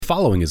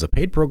following is a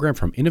paid program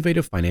from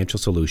Innovative Financial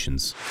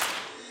Solutions.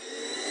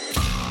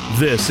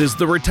 This is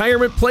the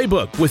Retirement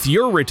Playbook with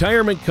your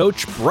retirement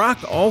coach, Brock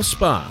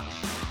Allspaw.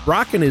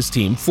 Brock and his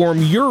team form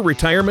your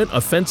retirement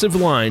offensive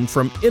line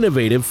from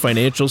Innovative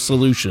Financial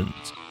Solutions.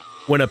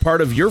 When a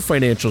part of your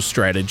financial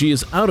strategy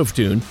is out of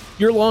tune,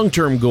 your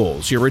long-term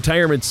goals, your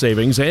retirement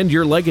savings, and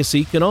your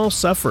legacy can all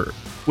suffer.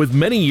 With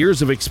many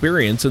years of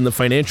experience in the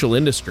financial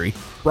industry,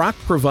 Brock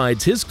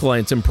provides his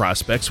clients and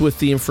prospects with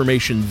the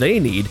information they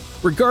need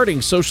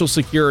regarding Social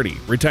Security,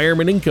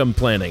 retirement income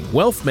planning,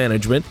 wealth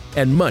management,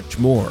 and much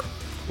more.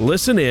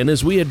 Listen in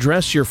as we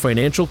address your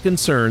financial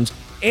concerns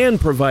and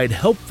provide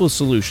helpful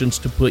solutions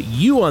to put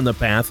you on the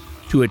path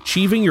to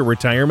achieving your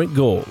retirement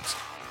goals.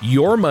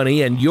 Your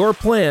money and your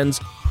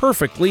plans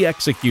perfectly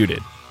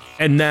executed.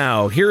 And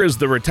now, here is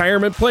the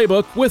Retirement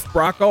Playbook with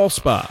Brock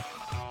Allspaw.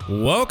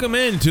 Welcome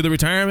into the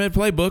Retirement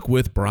Playbook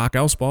with Brock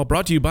Allspaw,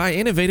 brought to you by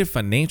Innovative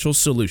Financial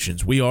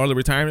Solutions. We are the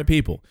retirement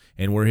people,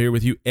 and we're here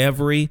with you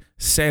every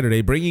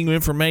Saturday, bringing you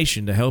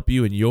information to help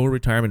you in your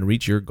retirement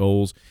reach your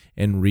goals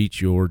and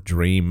reach your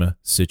dream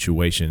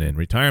situation in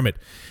retirement.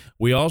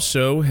 We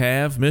also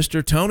have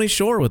Mr. Tony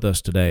Shore with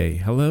us today.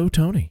 Hello,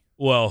 Tony.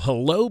 Well,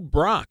 hello,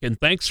 Brock,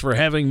 and thanks for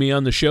having me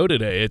on the show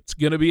today. It's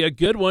going to be a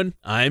good one.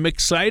 I'm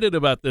excited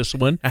about this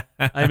one.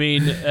 I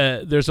mean,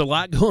 there's a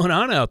lot going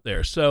on out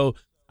there, so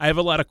I have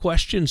a lot of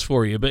questions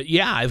for you. But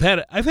yeah, I've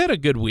had a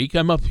good week.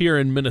 I'm up here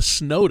in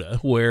Minnesota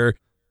where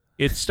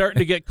it's starting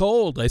to get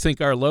cold. I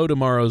think our low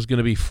tomorrow is going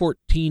to be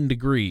 14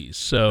 degrees.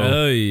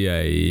 So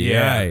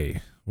yeah.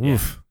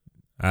 Oof.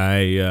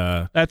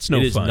 That's no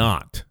fun. It is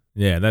not.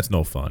 Yeah, that's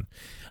no fun.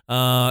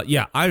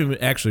 I'm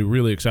actually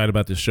really excited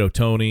about this show,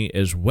 Tony,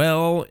 as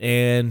well.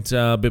 And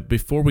but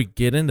before we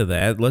get into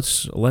that,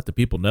 let's let the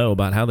people know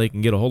about how they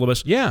can get a hold of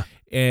us. Yeah.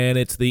 And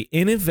it's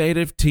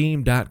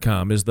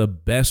theinnovativeteam.com is the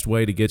best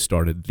way to get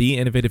started.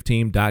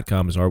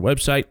 Theinnovativeteam.com is our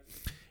website.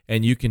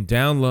 And you can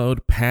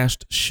download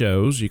past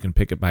shows. You can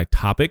pick it by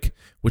topic,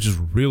 which is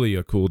really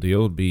a cool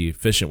deal. Be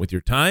efficient with your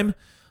time.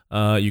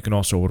 You can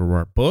also order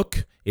our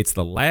book. It's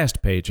The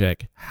Last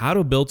Paycheck, How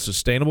to Build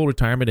Sustainable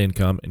Retirement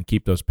Income and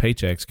Keep Those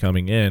Paychecks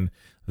Coming In.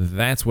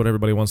 That's what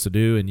everybody wants to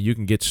do, and you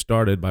can get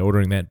started by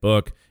ordering that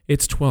book.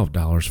 It's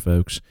 $12,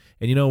 folks.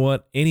 And you know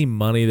what? Any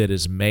money that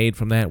is made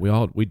from that,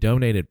 we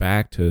donate it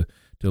back to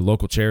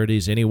local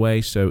charities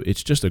anyway, so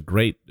it's just a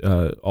great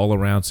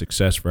all-around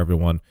success for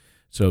everyone.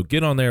 So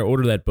get on there,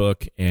 order that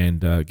book,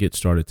 and get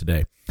started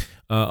today.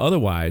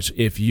 Otherwise,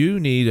 if you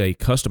need a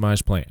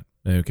customized plan,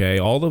 okay,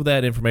 all of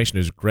that information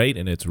is great,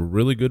 and it's a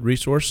really good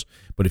resource.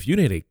 But if you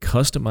need a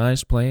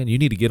customized plan, you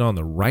need to get on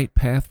the right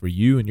path for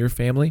you and your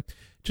family,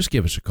 just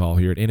give us a call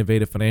here at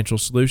Innovative Financial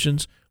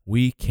Solutions.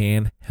 We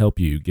can help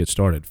you get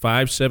started.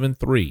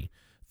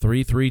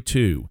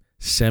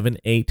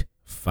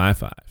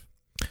 573-332-7855.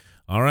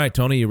 All right,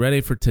 Tony, you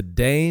ready for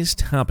today's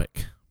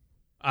topic?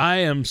 I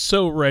am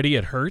so ready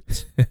it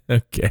hurts.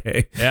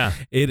 Okay. Yeah.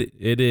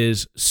 It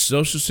is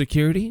Social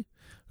Security.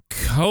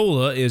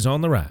 COLA is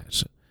on the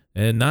rise.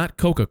 And not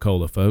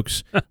Coca-Cola,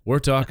 folks. We're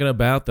talking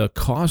about the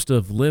cost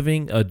of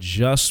living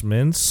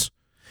adjustments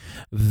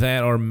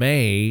that are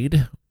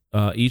made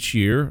each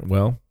year.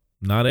 Well,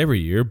 not every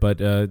year, but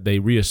they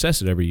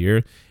reassess it every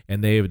year,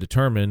 and they have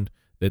determined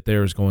that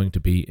there is going to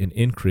be an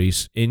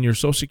increase in your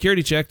Social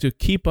Security check to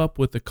keep up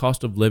with the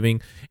cost of living,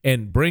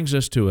 and brings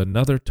us to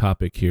another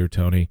topic here,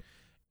 Tony,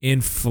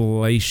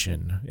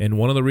 inflation. And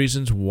one of the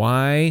reasons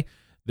why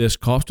this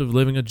cost of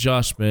living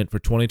adjustment for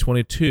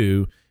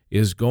 2022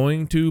 is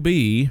going to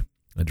be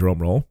a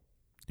drum roll.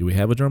 Do we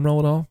have a drum roll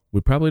at all? We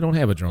probably don't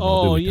have a drum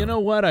roll. Oh, you know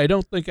what? I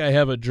don't think I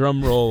have a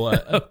drum roll.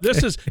 Okay.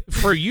 This is,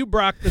 for you,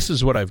 Brock, this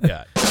is what I've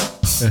got.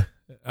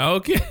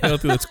 Okay.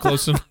 That's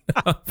close enough.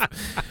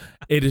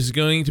 It is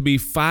going to be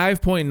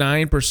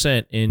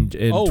 5.9% in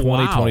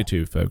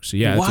 2022, folks. So,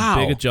 yeah, it's a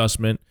big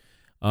adjustment.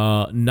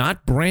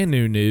 Not brand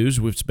new news.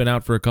 It's been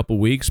out for a couple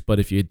weeks, but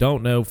if you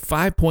don't know,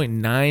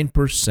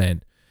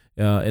 5.9%.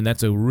 And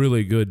that's a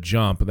really good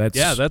jump.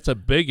 That's a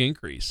big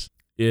increase.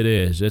 It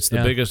is. It's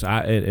the biggest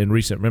in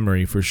recent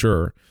memory for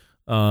sure.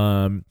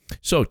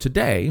 So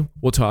today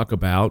we'll talk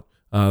about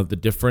the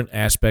different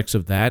aspects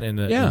of that, and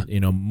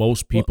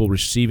most people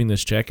receiving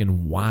this check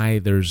and why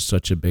there's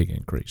such a big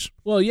increase.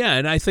 Well, yeah,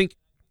 and I think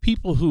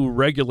people who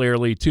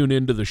regularly tune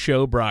into the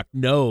show, Brock,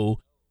 know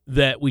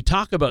that we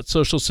talk about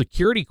Social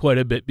Security quite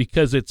a bit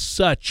because it's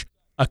such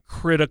a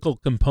critical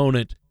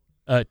component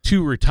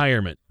to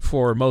retirement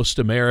for most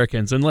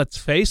Americans. And let's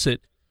face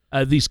it,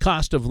 these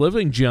cost of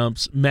living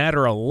jumps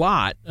matter a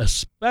lot,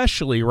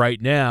 especially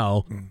right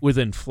now with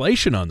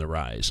inflation on the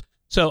rise.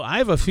 So I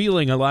have a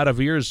feeling a lot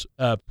of ears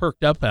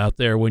perked up out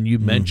there when you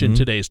mentioned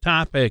today's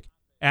topic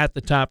at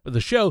the top of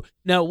the show.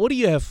 Now, what do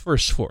you have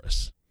first for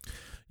us?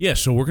 Yeah,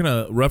 so we're going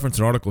to reference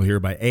an article here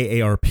by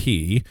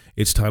AARP.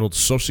 It's titled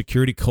Social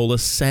Security COLA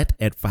Set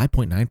at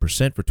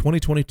 5.9% for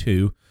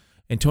 2022.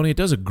 And Tony, it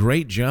does a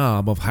great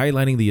job of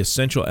highlighting the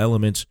essential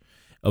elements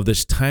of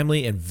this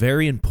timely and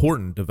very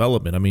important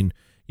development. I mean,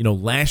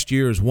 last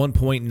year's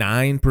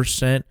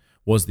 1.9%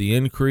 was the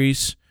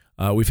increase.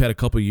 We've had a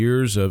couple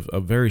years of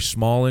very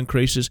small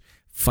increases.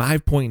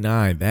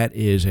 5.9, that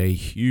is a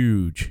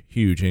huge,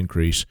 huge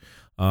increase.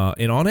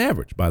 And on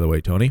average, by the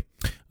way, Tony,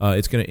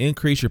 it's going to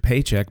increase your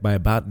paycheck by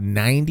about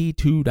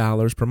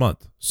 $92 per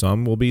month.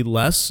 Some will be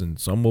less and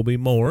some will be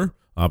more,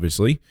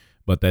 obviously,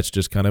 but that's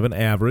just kind of an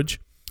average.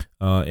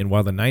 And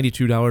while the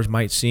 $92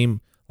 might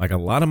seem like a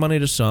lot of money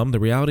to some, the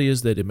reality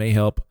is that it may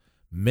help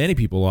many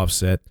people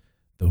offset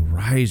the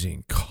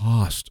rising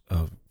cost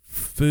of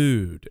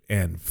food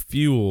and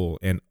fuel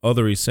and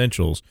other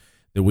essentials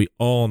that we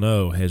all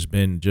know has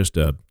been just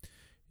a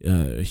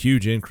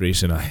huge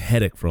increase and a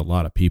headache for a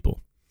lot of people.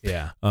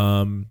 Yeah.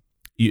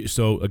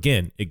 So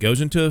again, it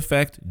goes into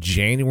effect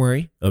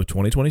January of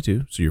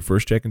 2022. So your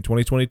first check in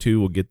 2022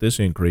 will get this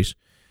increase.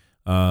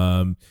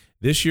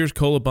 This year's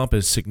COLA bump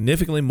is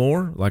significantly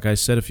more, like I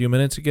said a few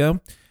minutes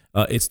ago.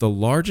 It's the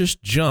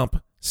largest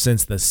jump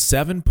since the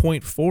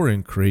 7.4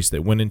 increase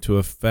that went into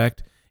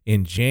effect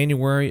in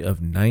January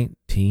of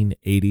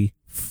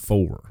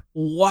 1984.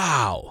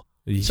 Wow.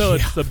 So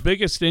it's the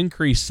biggest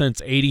increase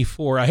since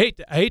 84. I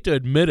hate to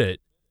admit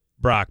it,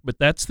 Brock, but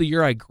that's the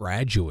year I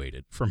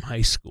graduated from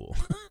high school.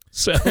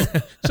 so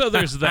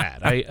there's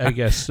that. I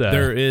guess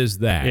there is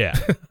that. Yeah.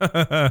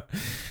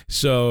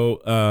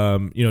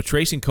 So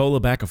tracing COLA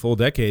back a full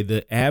decade,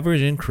 the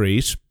average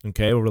increase,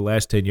 over the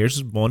last 10 years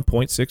is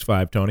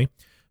 1.65. Tony,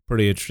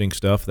 pretty interesting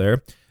stuff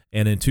there.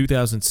 And in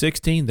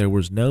 2016, there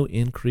was no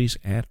increase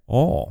at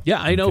all.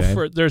 Yeah, I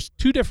know. There's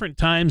two different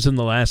times in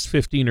the last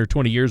 15 or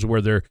 20 years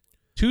where there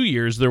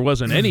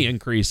wasn't any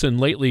increase, and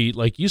lately,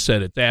 like you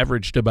said, it's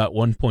averaged about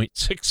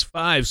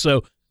 1.65.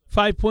 So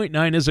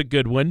 5.9 is a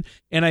good one.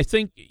 And I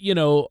think,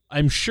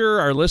 I'm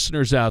sure our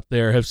listeners out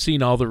there have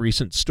seen all the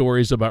recent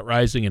stories about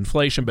rising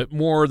inflation, but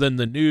more than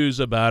the news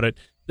about it,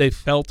 they've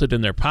felt it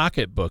in their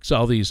pocketbooks,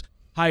 all these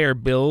higher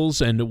bills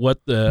and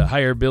what the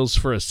higher bills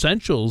for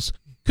essentials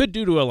could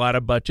do to a lot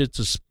of budgets,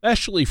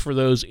 especially for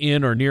those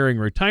in or nearing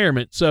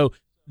retirement. So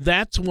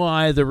that's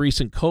why the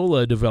recent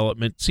COLA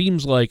development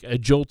seems like a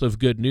jolt of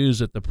good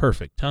news at the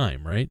perfect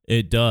time, right?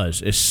 It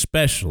does,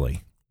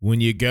 especially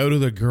when you go to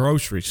the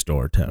grocery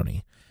store,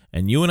 Tony.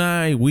 And you and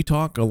I, we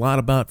talk a lot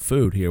about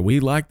food here. We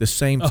like the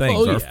same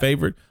things.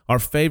 Our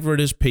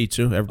favorite is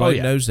pizza.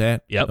 Everybody knows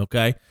that. Yep.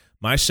 Okay.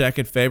 My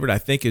second favorite, I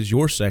think, is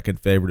your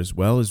second favorite as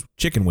well, is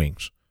chicken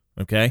wings.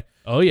 Okay.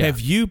 Oh yeah. Have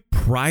you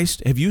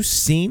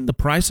seen the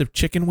price of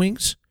chicken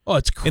wings? Oh,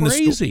 it's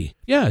crazy.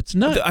 Yeah, it's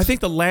nuts. I think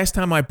the last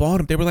time I bought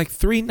them, they were like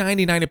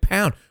 $3.99 a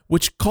pound,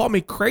 which called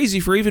me crazy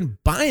for even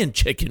buying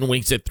chicken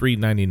wings at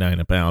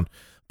 $3.99 a pound.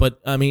 But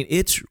I mean,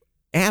 it's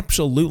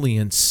absolutely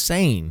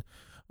insane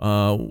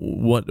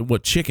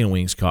what chicken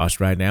wings cost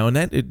right now. And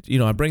that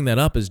I bring that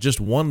up as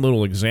just one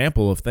little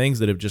example of things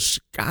that have just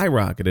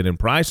skyrocketed in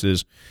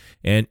prices,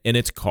 and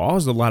it's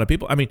caused a lot of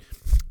people. I mean,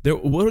 I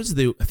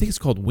think it's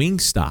called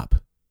Wingstop,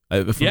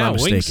 if I'm not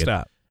mistaken.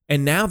 Wingstop.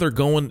 And now they're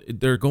going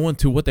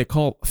to what they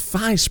call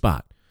Thigh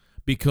Spot,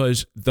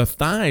 because the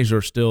thighs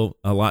are still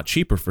a lot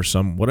cheaper for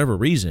whatever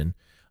reason.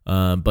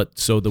 But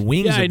so the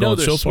wings have gone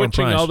so far in price.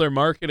 Switching all their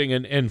marketing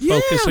and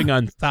focusing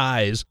on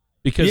thighs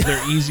because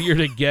they're easier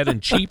to get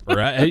and cheaper.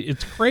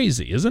 It's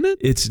crazy, isn't it?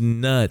 It's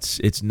nuts.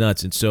 It's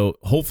nuts. And so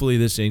hopefully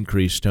this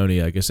increase,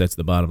 Tony, I guess that's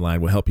the bottom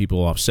line, will help people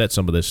offset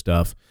some of this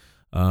stuff.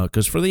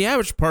 Because for the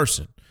average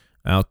person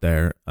out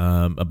there,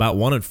 about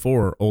 1 in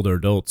 4 older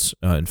adults,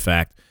 in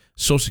fact,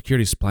 Social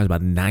Security supplies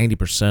about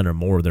 90% or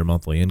more of their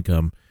monthly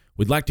income.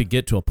 We'd like to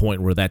get to a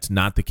point where that's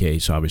not the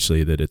case,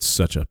 obviously, that it's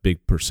such a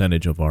big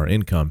percentage of our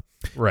income.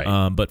 Right.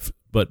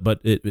 But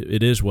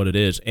it is what it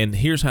is. And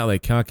here's how they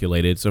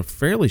calculate it. It's a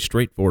fairly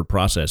straightforward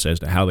process as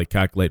to how they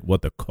calculate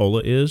what the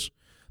COLA is,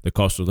 the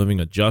cost of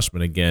living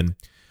adjustment again.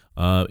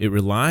 It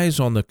relies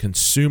on the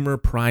Consumer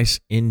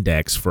Price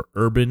Index for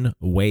urban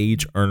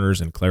wage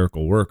earners and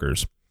clerical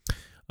workers.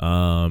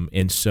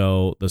 And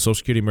so the Social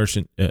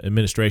Security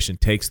Administration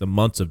takes the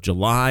months of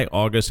July,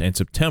 August, and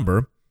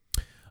September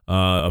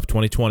of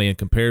 2020 and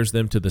compares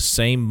them to the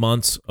same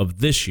months of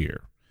this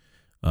year.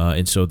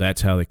 And so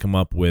that's how they come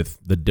up with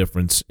the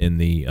difference in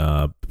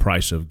the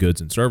price of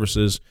goods and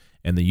services,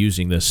 and they're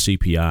using this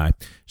CPI.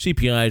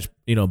 CPI is,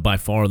 by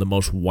far the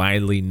most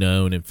widely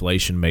known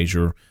inflation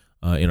measure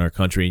in our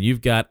country. And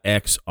you've got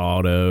X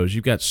autos,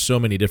 you've got so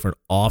many different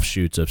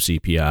offshoots of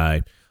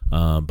CPI.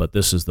 But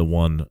this is the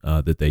one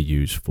that they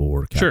use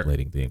for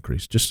calculating the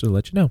increase, just to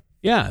let you know.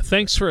 Yeah,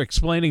 thanks for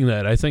explaining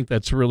that. I think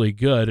that's really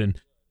good. And,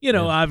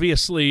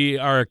 obviously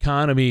our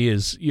economy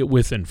is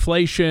with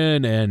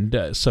inflation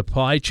and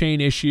supply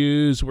chain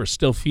issues. We're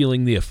still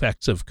feeling the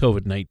effects of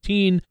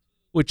COVID-19,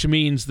 which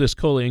means this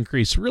COLA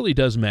increase really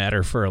does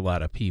matter for a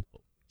lot of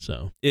people.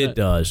 So it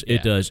does. Yeah.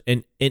 It does.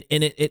 And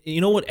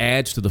it what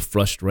adds to the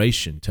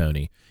frustration,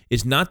 Tony?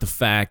 It's not the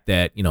fact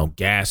that,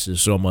 gas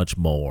is so much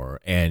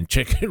more and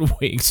chicken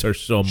wings are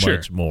so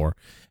much more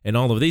and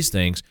all of these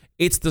things.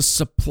 It's the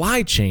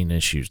supply chain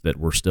issues that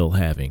we're still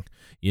having,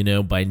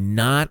 by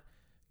not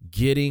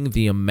getting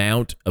the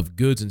amount of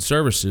goods and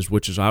services,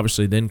 which is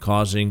obviously then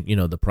causing,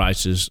 the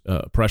prices,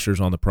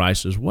 pressures on the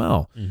price as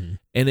well. Mm-hmm.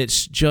 And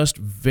it's just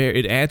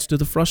it adds to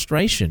the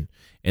frustration.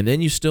 And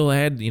then you still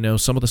add,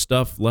 some of the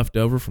stuff left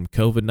over from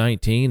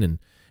COVID-19,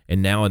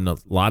 and now in a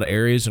lot of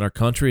areas in our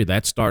country,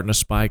 that's starting to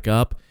spike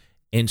up.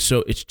 And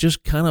so it's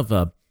just kind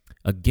of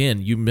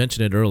again, you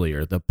mentioned it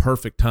earlier, the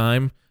perfect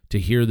time to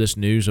hear this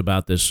news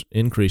about this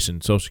increase in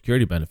Social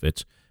Security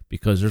benefits,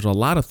 because there's a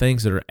lot of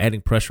things that are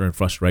adding pressure and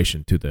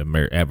frustration to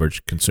the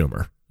average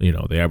consumer,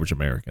 the average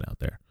American out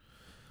there.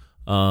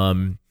 All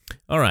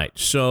right,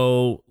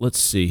 so let's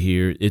see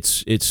here.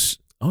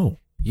 Oh,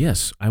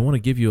 yes, I want to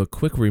give you a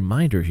quick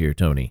reminder here,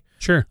 Tony.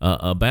 Sure.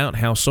 About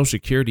how Social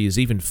Security is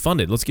even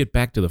funded. Let's get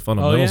back to the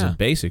fundamentals and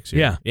basics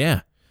here.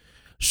 Yeah.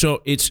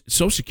 So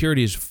Social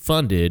Security is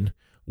funded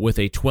with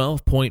a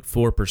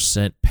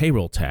 12.4%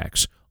 payroll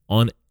tax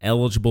on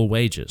eligible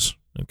wages.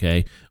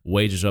 Okay,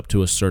 wages up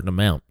to a certain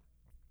amount,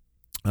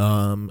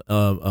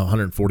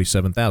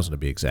 $147,000 to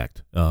be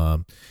exact.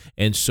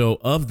 And so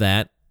of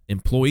that,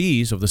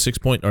 employees of the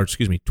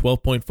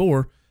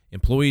 12.4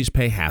 employees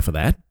pay half of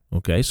that.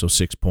 Okay, so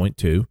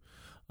 6.2,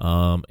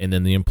 and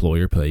then the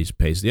employer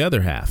pays the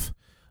other half.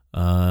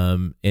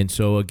 And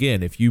so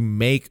again, if you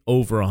make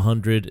over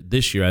 100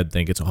 this year, I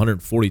think it's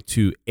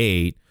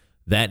 142.8.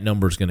 That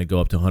number is going to go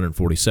up to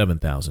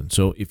 147,000.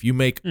 So if you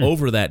make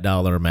over that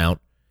dollar amount,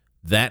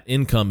 that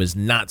income is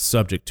not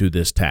subject to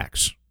this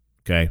tax.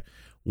 Okay.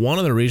 One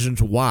of the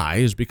reasons why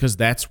is because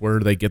that's where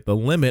they get the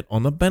limit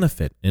on the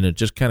benefit, and it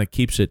just kind of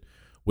keeps it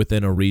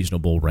within a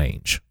reasonable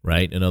range,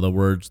 right? In other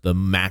words, the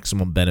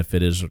maximum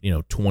benefit is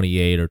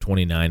 $2,800 or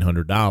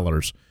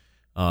 $2,900.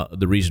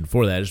 The reason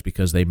for that is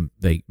because they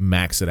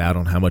max it out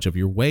on how much of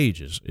your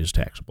wage is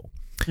taxable,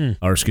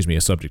 or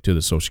is subject to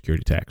the Social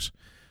Security tax.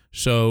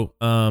 So,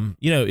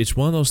 it's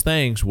one of those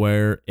things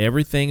where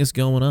everything is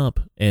going up,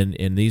 and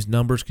these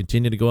numbers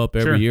continue to go up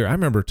every year. I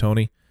remember,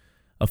 Tony,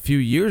 a few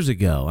years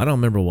ago, I don't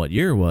remember what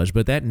year it was,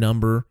 but that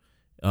number,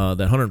 that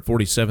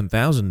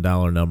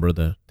 $147,000 number,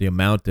 the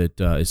amount that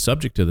is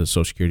subject to the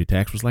Social Security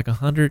tax was like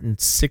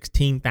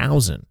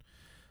 $116,000.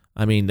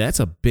 I mean, that's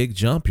a big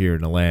jump here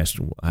in the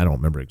last, I don't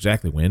remember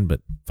exactly when,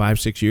 but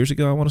 5-6 years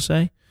ago, I want to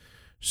say.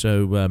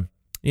 So,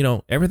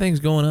 everything's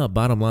going up,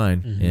 bottom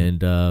line,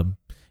 and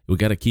we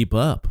got to keep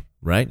up,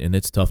 right? And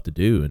it's tough to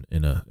do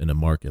in a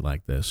market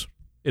like this.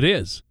 It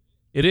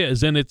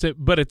is, and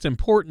but it's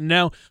important.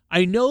 Now,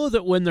 I know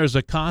that when there's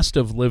a cost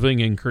of living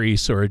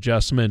increase or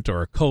adjustment,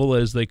 or a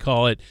COLA as they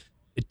call it,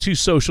 to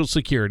Social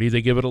Security,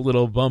 they give it a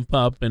little bump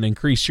up and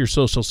increase your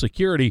Social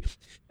Security.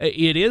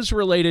 It is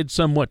related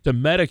somewhat to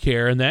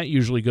Medicare, and that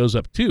usually goes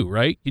up too,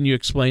 right? Can you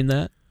explain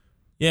that?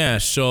 Yeah,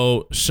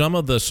 so some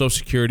of the Social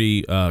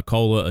Security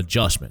COLA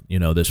adjustment,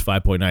 this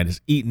 5.9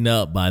 is eaten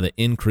up by the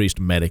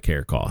increased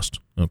Medicare cost,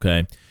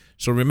 okay?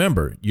 So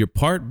remember, your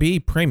Part B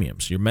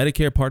premiums, your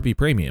Medicare Part B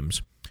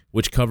premiums,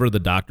 which cover the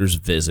doctor's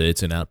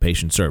visits and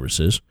outpatient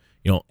services,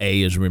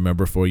 A is,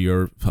 remember, for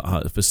your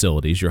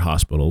facilities, your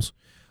hospitals,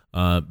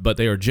 but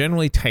they are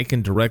generally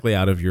taken directly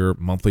out of your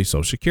monthly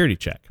Social Security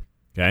check,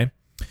 okay?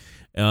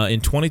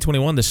 In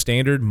 2021, the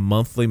standard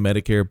monthly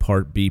Medicare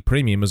Part B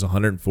premium is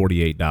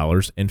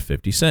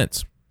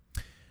 $148.50.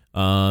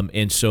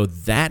 And so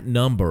that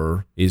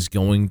number is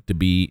going to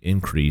be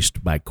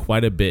increased by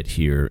quite a bit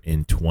here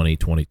in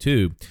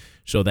 2022.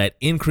 So that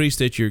increase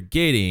that you're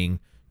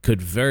getting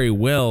could very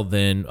well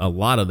then a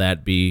lot of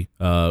that be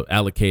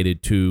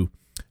allocated to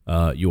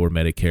your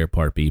Medicare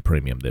Part B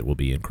premium that will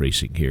be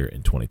increasing here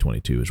in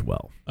 2022 as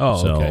well.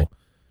 Oh, okay.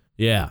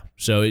 Yeah,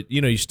 so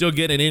you still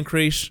get an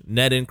increase,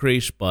 net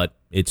increase, but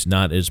it's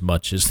not as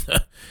much as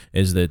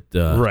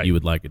that you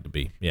would like it to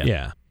be.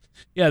 Yeah,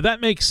 that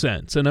makes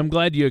sense, and I'm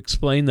glad you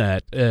explained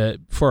that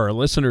for our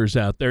listeners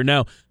out there.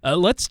 Now,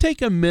 let's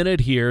take a minute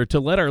here to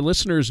let our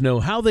listeners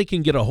know how they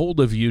can get a hold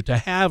of you to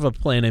have a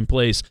plan in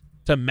place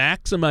to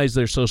maximize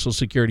their Social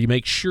Security,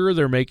 make sure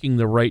they're making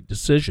the right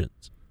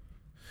decisions.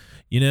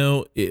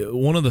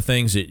 One of the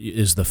things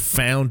is the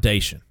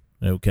foundation.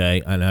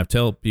 Okay, and I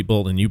tell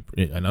people, and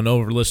I know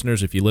our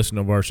listeners, if you listen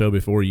to our show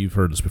before, you've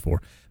heard this before.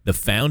 The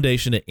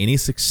foundation of any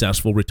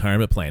successful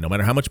retirement plan, no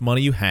matter how much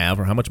money you have,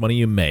 or how much money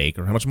you make,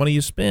 or how much money you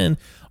spend,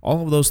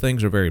 all of those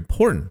things are very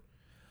important.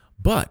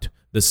 But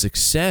the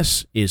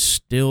success is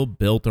still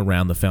built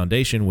around the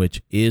foundation,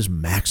 which is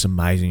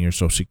maximizing your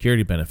Social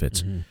Security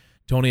benefits. Mm-hmm.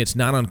 Tony, it's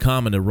not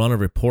uncommon to run a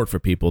report for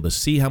people to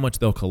see how much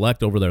they'll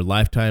collect over their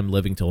lifetime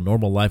living till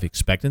normal life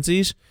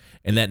expectancies,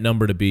 and that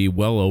number to be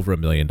well over $1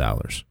 million.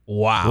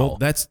 Wow. Well,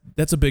 that's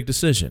a big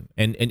decision,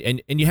 and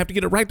you have to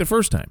get it right the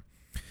first time.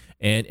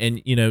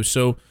 And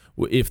so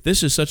if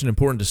this is such an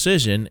important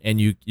decision, and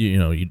you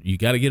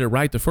got to get it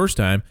right the first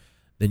time,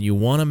 then you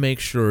want to make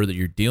sure that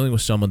you're dealing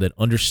with someone that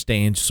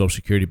understands Social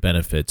Security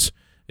benefits,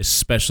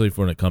 especially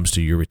when it comes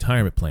to your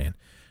retirement plan.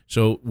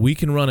 So we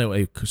can run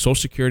a Social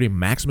Security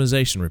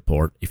maximization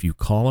report. If you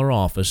call our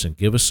office and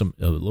give us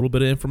a little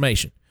bit of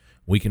information,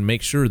 we can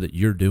make sure that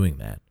you're doing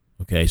that.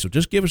 Okay, so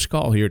just give us a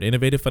call here at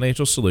Innovative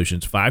Financial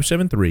Solutions,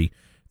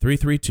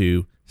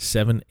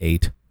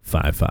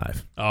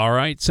 573-332-7855. All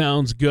right,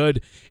 sounds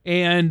good.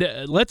 And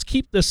let's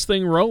keep this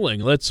thing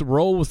rolling. Let's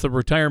roll with the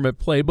Retirement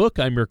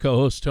Playbook. I'm your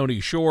co-host, Tony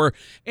Shore,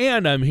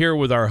 and I'm here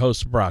with our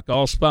host, Brock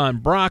Allspaw.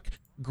 And Brock,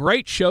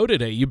 great show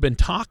today. You've been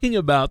talking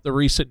about the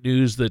recent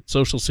news that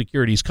Social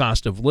Security's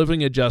cost of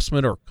living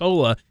adjustment, or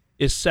COLA,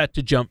 is set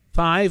to jump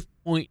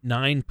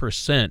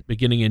 5.9%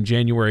 beginning in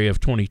January of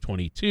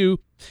 2022.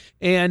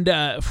 And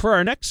for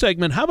our next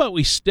segment, how about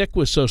we stick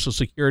with Social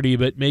Security,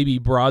 but maybe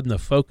broaden the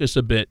focus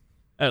a bit?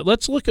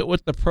 Let's look at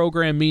what the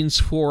program means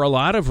for a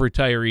lot of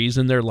retirees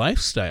and their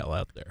lifestyle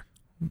out there.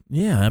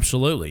 Yeah,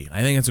 absolutely.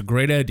 I think it's a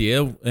great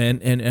idea.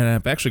 And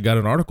I've actually got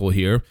an article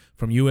here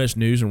from U.S.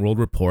 News and World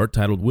Report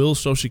titled, "Will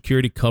Social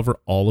Security Cover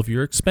All of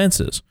Your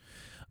Expenses?"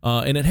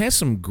 And it has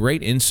some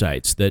great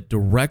insights that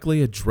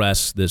directly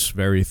address this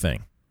very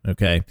thing.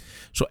 Okay.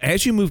 So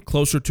as you move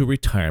closer to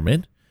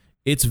retirement,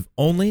 it's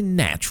only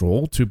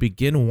natural to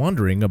begin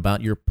wondering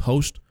about your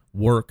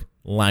post-work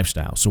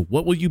lifestyle. So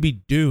what will you be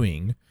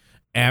doing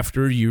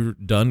after you're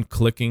done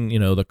clicking,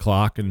 the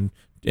clock and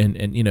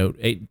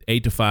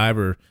 8 to 5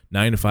 or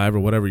 9 to 5 or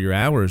whatever your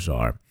hours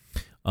are.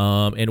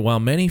 And while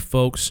many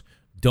folks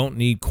don't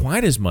need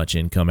quite as much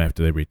income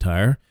after they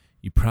retire,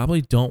 you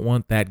probably don't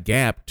want that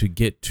gap to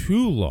get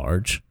too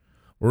large,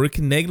 or it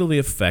can negatively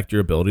affect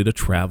your ability to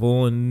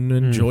travel and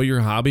enjoy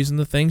your hobbies and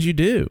the things you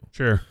do.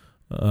 Sure.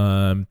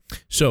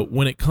 So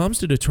when it comes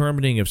to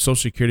determining if Social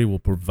Security will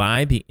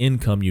provide the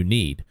income you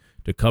need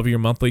to cover your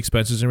monthly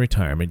expenses in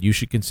retirement, you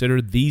should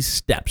consider these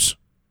steps.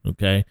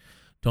 Okay,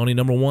 Tony,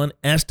 number one,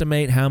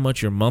 estimate how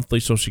much your monthly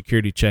Social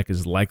Security check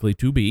is likely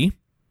to be.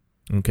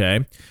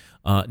 Okay.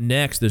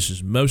 Next, this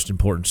is most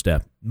important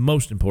step, no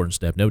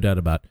doubt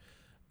about it.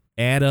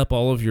 Add up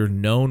all of your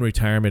known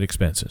retirement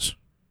expenses.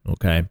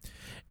 Okay.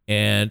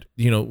 And,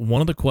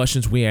 one of the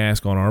questions we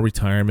ask on our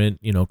retirement,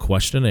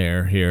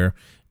 questionnaire here,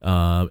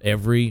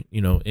 anybody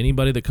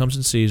that comes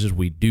and sees us,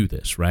 we do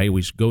this, right?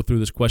 We go through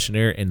this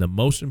questionnaire, and the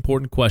most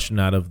important question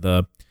out of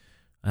the,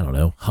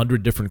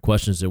 100 different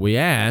questions that we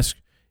ask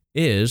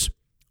is,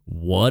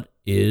 what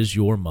is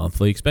your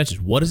monthly expenses?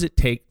 What does it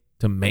take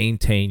to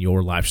maintain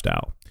your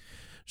lifestyle?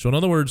 So in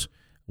other words,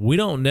 we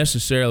want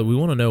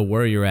to know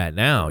where you're at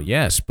now,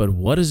 yes, but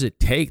what does it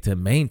take to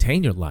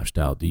maintain your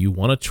lifestyle? Do you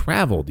want to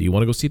travel? Do you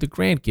want to go see the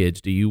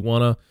grandkids? Do you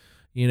want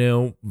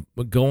to,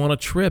 go on a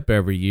trip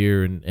every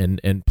year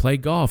and play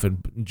golf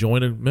and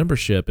join a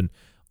membership? And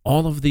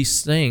all of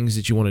these things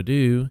that you want to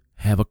do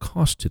have a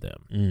cost to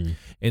them.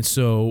 And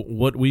so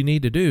what we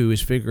need to do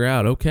is figure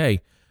out,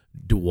 okay,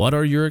 what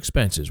are your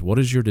expenses? What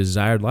is your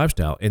desired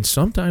lifestyle? And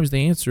sometimes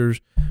the answer is,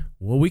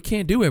 well, we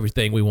can't do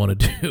everything we want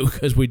to do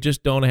because we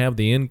just don't have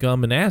the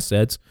income and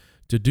assets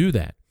to do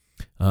that.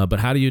 But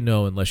how do you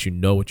know unless you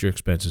know what your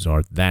expenses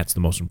are? That's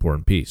the most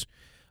important piece.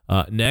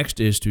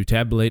 Next is to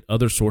tabulate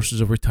other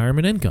sources of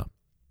retirement income.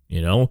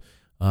 Do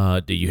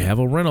you have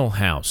a rental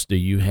house? Do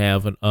you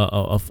have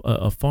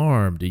a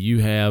farm? Do you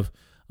have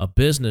a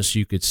business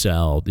you could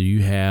sell? Do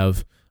you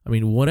have,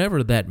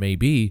 whatever that may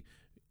be,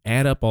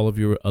 add up all of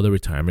your other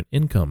retirement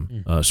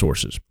income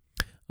sources.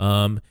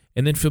 And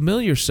then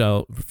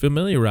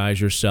familiarize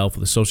yourself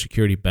with the Social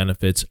Security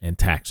benefits and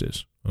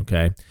taxes,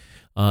 okay?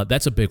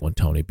 That's a big one,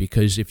 Tony,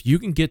 because if you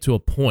can get to a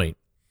point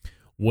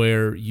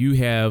where you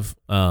have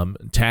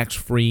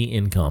tax-free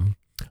income,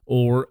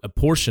 or a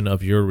portion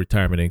of your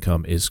retirement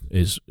income is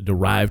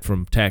derived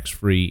from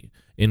tax-free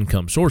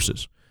income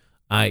sources,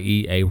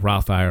 i.e. a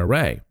Roth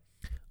IRA,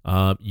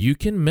 you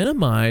can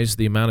minimize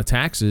the amount of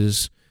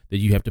taxes that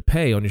you have to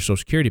pay on your Social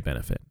Security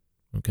benefit,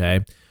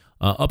 okay?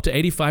 Up to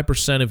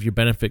 85% of your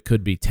benefit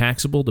could be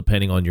taxable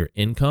depending on your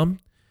income.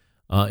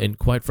 And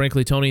quite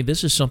frankly, Tony,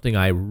 this is something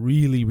I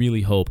really,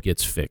 really hope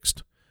gets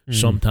fixed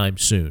sometime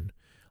soon.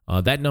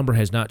 That number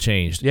has not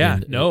changed. Yeah,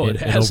 it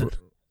hasn't.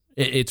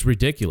 It's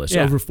ridiculous.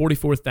 Yeah. Over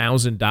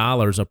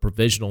 $44,000 of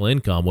provisional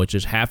income, which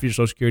is half your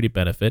Social Security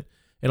benefit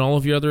and all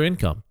of your other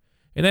income.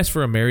 And that's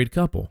for a married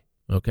couple,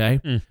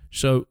 okay?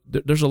 So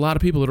there's a lot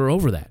of people that are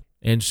over that.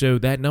 And so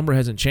that number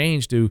hasn't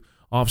changed to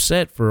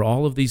offset for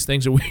all of these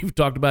things that we've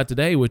talked about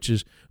today, which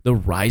is the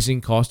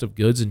rising cost of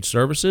goods and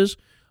services,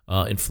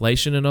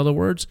 inflation, in other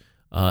words,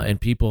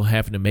 and people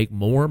having to make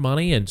more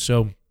money. And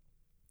so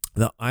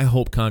I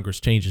hope Congress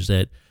changes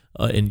that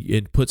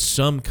and puts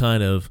some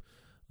kind of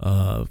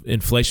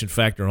inflation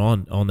factor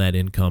on that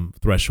income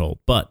threshold.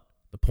 But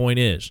the point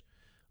is,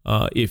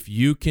 if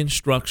you can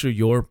structure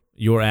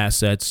your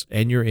assets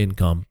and your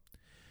income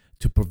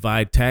to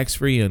provide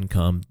tax-free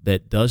income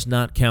that does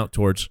not count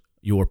towards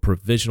your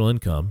provisional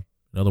income,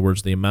 in other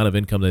words, the amount of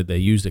income that they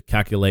use to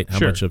calculate how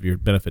much of your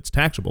benefit's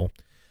taxable,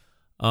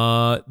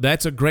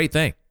 that's a great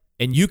thing.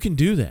 And you can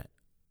do that.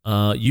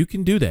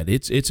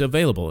 It's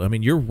available.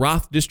 Your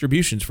Roth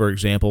distributions, for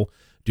example,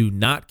 do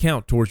not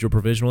count towards your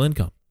provisional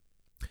income.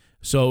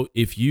 So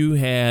if you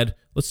had,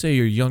 let's say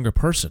you're a younger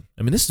person.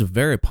 This is a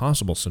very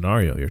possible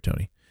scenario here,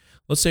 Tony.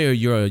 Let's say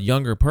you're a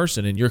younger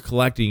person and you're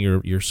collecting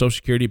your Social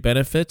Security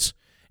benefits,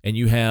 and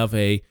you have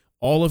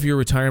all of your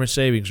retirement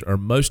savings, or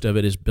most of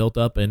it, is built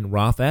up in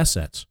Roth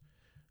assets.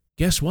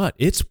 Guess what?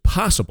 It's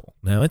possible.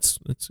 Now, it's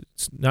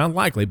not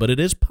likely, but it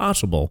is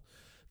possible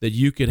that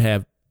you could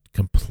have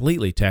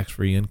completely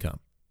tax-free income.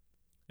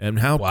 And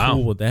how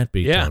cool would that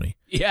be, Tony?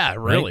 Yeah,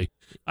 really.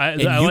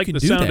 Right? I like the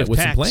sound of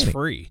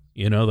tax-free.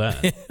 You know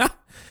that.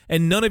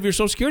 And none of your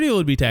Social Security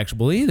would be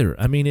taxable either.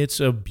 I mean, it's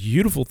a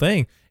beautiful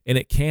thing, and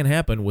it can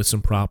happen with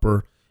some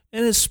proper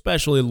and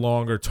especially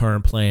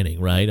longer-term planning,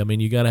 right? I mean,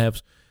 you got to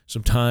have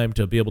some time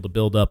to be able to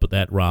build up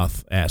that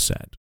Roth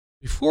asset.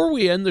 Before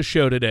we end the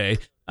show today,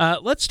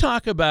 let's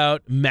talk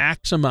about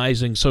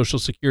maximizing Social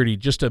Security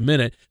just a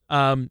minute.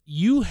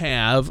 You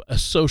have a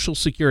Social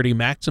Security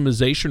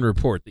maximization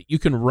report that you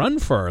can run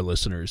for our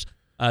listeners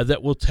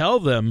that will tell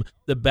them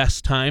the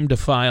best time to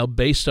file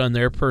based on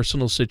their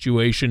personal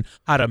situation,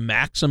 how to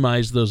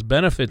maximize those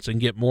benefits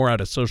and get more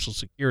out of Social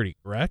Security,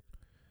 correct?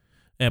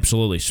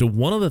 Absolutely. So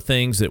one of the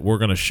things that we're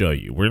going to show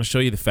you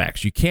the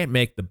facts. You can't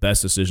make the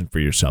best decision for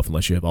yourself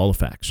unless you have all the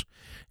facts.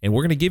 And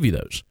we're going to give you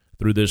those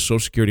through this Social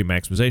Security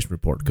maximization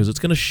report because it's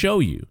going to show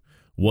you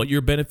what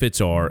your benefits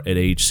are at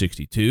age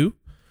 62,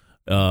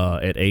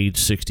 at age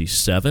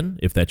 67,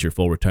 if that's your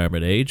full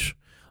retirement age,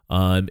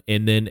 and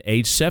then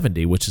age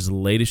 70, which is the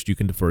latest you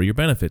can defer your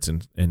benefits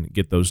and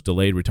get those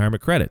delayed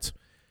retirement credits.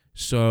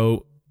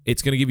 So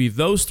it's going to give you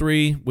those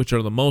three, which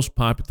are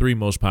the three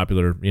most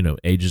popular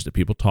ages that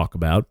people talk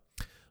about.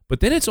 But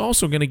then it's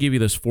also going to give you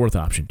this fourth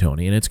option,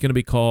 Tony, and it's going to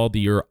be called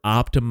your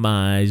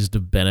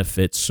optimized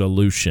benefit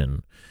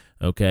solution.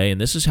 Okay,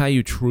 and this is how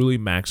you truly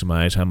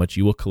maximize how much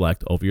you will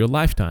collect over your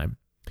lifetime.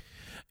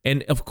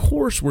 And of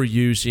course, we're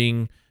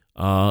using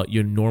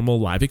your normal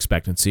life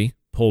expectancy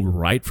pulled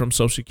right from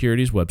Social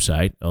Security's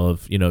website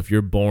of, if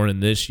you're born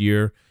in this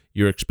year,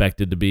 you're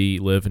expected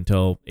to live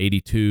until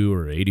 82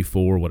 or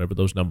 84, whatever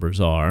those numbers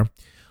are.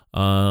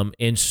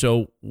 And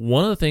so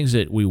one of the things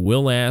that we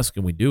will ask,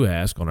 and we do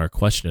ask on our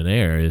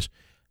questionnaire is,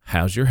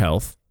 how's your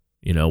health?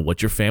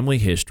 What's your family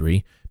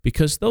history?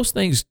 Because those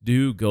things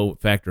do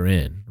factor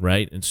in,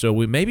 right? And so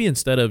we maybe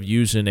instead of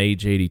using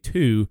age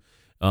 82,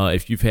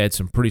 if you've had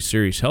some pretty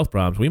serious health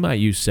problems, we might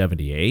use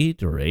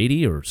 78 or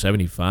 80 or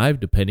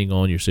 75, depending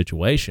on your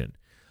situation.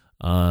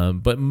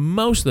 But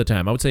most of the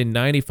time, I would say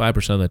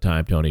 95% of the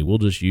time, Tony, we'll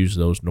just use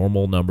those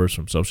normal numbers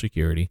from Social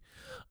Security,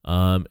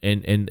 and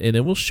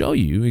it will show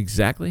you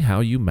exactly how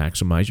you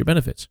maximize your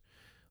benefits.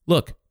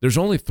 Look, there's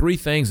only three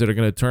things that are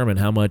going to determine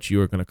how much you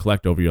are going to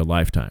collect over your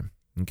lifetime,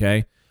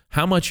 okay?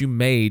 How much you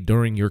made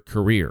during your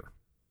career,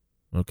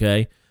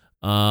 okay?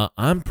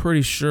 I'm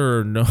pretty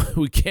sure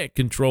we can't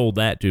control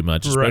that too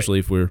much, especially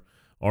if we're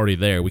already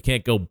there. We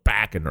can't go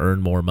back and earn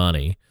more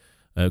money,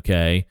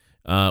 okay?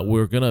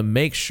 We're going to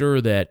make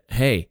sure that,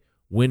 hey,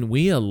 when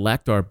we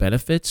elect our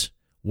benefits,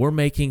 we're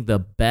making the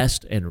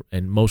best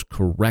and most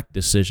correct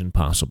decision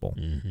possible,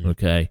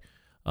 okay?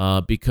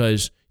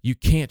 Because you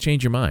can't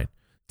change your mind.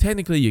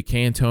 Technically, you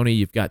can, Tony.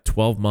 You've got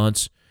 12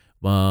 months.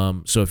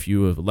 So if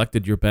you have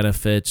elected your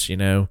benefits,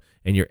 and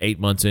you're 8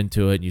 months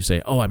into it, and you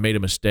say, oh, I made a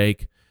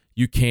mistake,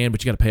 you can,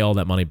 but you got to pay all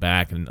that money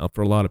back. And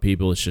for a lot of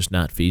people, it's just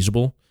not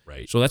feasible.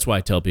 Right. So that's why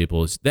I tell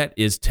people that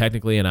is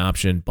technically an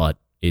option, but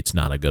it's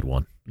not a good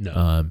one.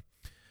 No.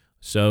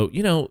 So,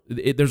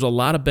 there's a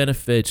lot of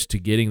benefits to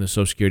getting the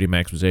Social Security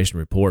maximization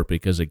report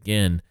because,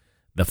 again,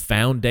 the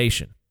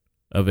foundation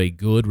of a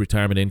good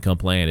retirement income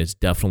plan is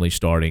definitely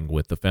starting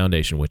with the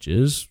foundation, which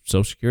is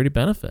Social Security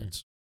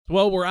benefits.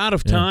 Well, we're out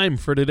of time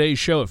for today's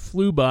show. It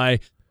flew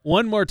by.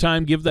 One more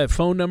time, give that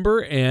phone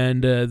number,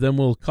 and then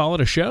we'll call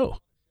it a show.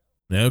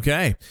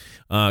 Okay.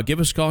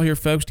 Give us a call here,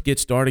 folks, to get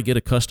started, get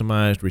a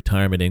customized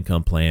retirement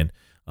income plan,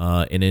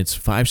 and it's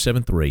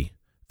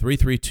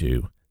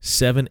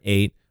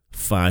 573-332-7855.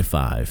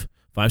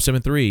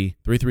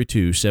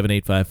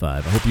 573-332-7855.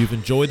 I hope you've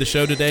enjoyed the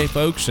show today,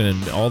 folks,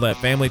 and all that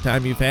family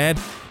time you've had,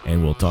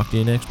 and we'll talk to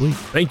you next week.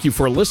 Thank you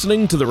for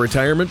listening to the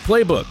Retirement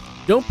Playbook.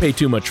 Don't pay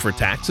too much for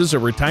taxes or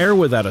retire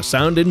without a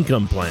sound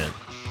income plan.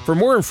 For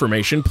more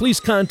information, please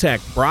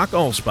contact Brock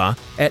Allspaw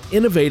at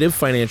Innovative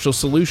Financial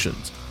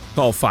Solutions.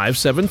 Call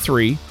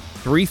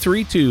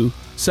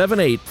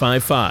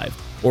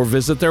 573-332-7855 or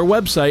visit their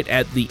website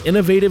at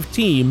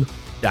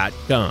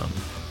theinnovativeteam.com.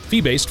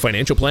 Fee-based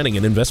financial planning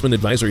and investment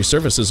advisory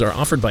services are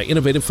offered by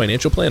Innovative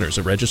Financial Planners,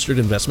 a registered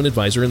investment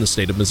advisor in the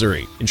state of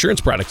Missouri. Insurance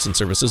products and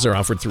services are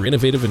offered through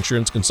Innovative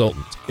Insurance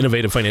Consultants.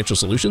 Innovative Financial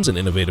Solutions and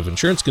Innovative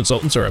Insurance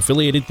Consultants are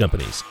affiliated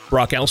companies.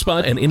 Brock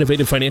Allspaw and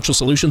Innovative Financial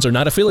Solutions are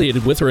not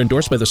affiliated with or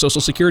endorsed by the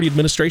Social Security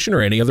Administration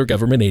or any other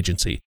government agency.